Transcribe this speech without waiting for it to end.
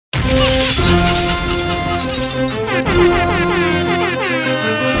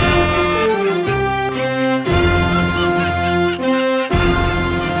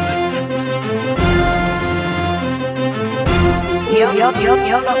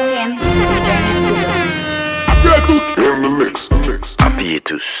You're locked in to DJ Neptizzle. In the mix.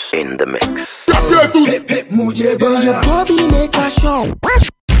 Neptizzle in the mix. Hip hip mujhe baya Bobby make a show.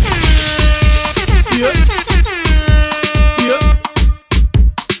 Yeah. Yeah.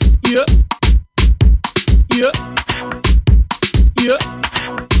 Yeah. Yeah. Yeah.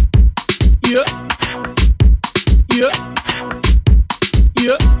 Yeah. Yeah. Yeah.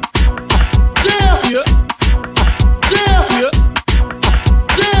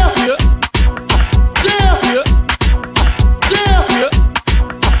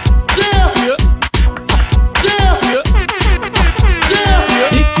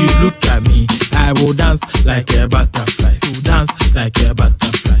 I will dance like a butterfly. So dance like a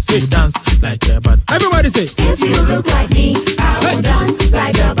butterfly. So dance like a butterfly. Everybody say, if you look like me, I will dance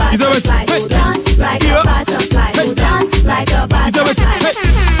like a butterfly. So dance like a butterfly. So dance like a butterfly.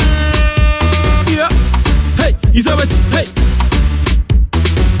 Yeah. Hey, hey.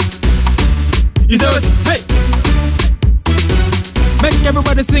 Hey. Make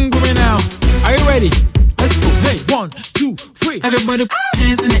everybody sing with me now. Are you ready? Let's go. Hey, 1, 2, 3. Everybody put your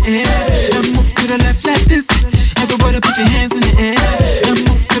hands in the air and move to the left like this. Everybody put your hands in the air and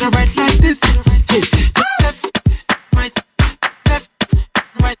move to the right like this. Hey, left, right, left,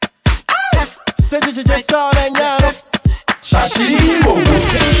 right, left. Stage you just starting now. Shashi, come on,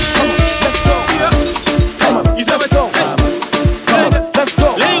 let's go. Come on, let's go. Come on, let's go.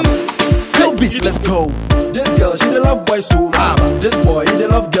 Go beats, let's go. This girl, she the love boys too, mama. This boy, he the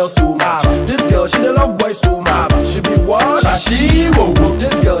love girls too, mama. This girl, she the love boys too, mama. She be what? Shashi, whoa.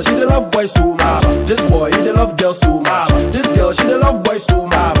 This girl, she the love boys too, mama. This boy, he the love girls too, mama. This girl, she the love boys too,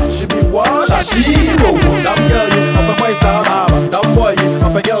 mama. She be what? Shashi, whoa. Damn girl, you up a boy, some mama. Damn boy, you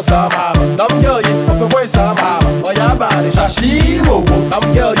up a girl, some mama. Damn girl, you up a boy, some mama. Oh yeah, body. Shashi, whoa. Damn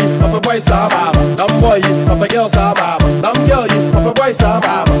girl, you up a boy, some mama. Damn boy, you up a girl, some mama. Damn girl, you up a boy, some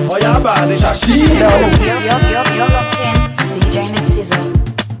mama. Oh yeah, body. Shashi, whoa. You're locked in to DJ Neptizzle.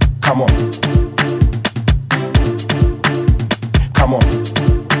 Come on. Come on.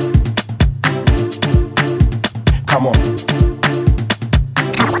 Come on.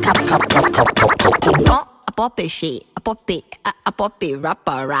 Oh, a poppy shit, a poppy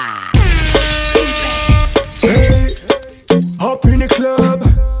rapper rap. Hey, up in the club.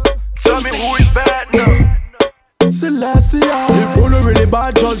 Tell me who is bad now. Selassie, if you don't really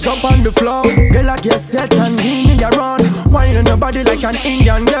bad, just jump on the floor. Girl, I get set and give me a run. Wine on your body like an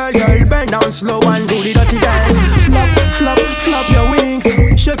Indian girl. Girl, bend down slow and do the dirty dance. Flop, flop your wings.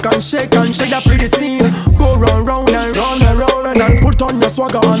 Shake that pretty thing. Go round and put on your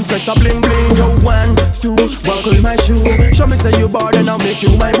swagger and flex a bling bling. Yo, 1, 2, buckle my shoe. Show me say you bad and I'll make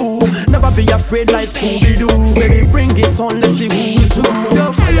you my boo. Never be afraid like Scooby-Doo. Baby, bring it on, let's see who is who.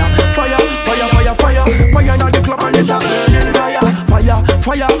 Yo, fire, fire, fire, fire, fire. Fire now the club and it's a burning fire. Fire,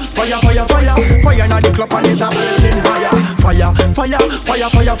 fire, fire, fire, fire. Fire now the club and it's a burning fire. Fire, fire, fire,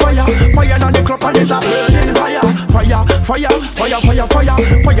 fire, fire. Fire now the club and it's a burning fire. Fire, fire, fire, fire, fire.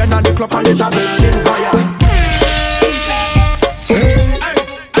 Fire now the club and it's a burning fire. Hey,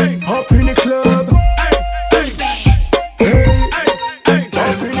 hey, up in the club. Hey, hey, hey,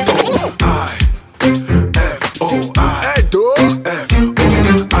 up in the club. F-O-I. Hey, do.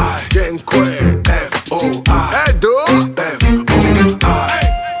 F-O-I. Getting quick. F-O-I. Hey, do. F-O-I.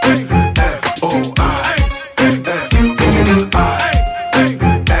 F-O-I.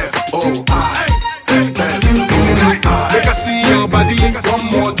 F-O-I. Make I see your body one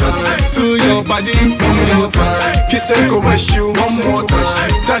more time. Feel your body one more time. Kiss and caress you one more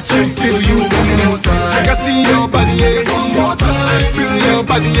time. Touch and feel you one more time. Make I see your body one more time. Feel your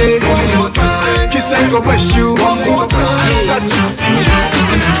body one more time. Kiss and caress you one more time. Touch and feel you.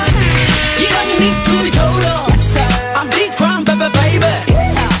 You don't need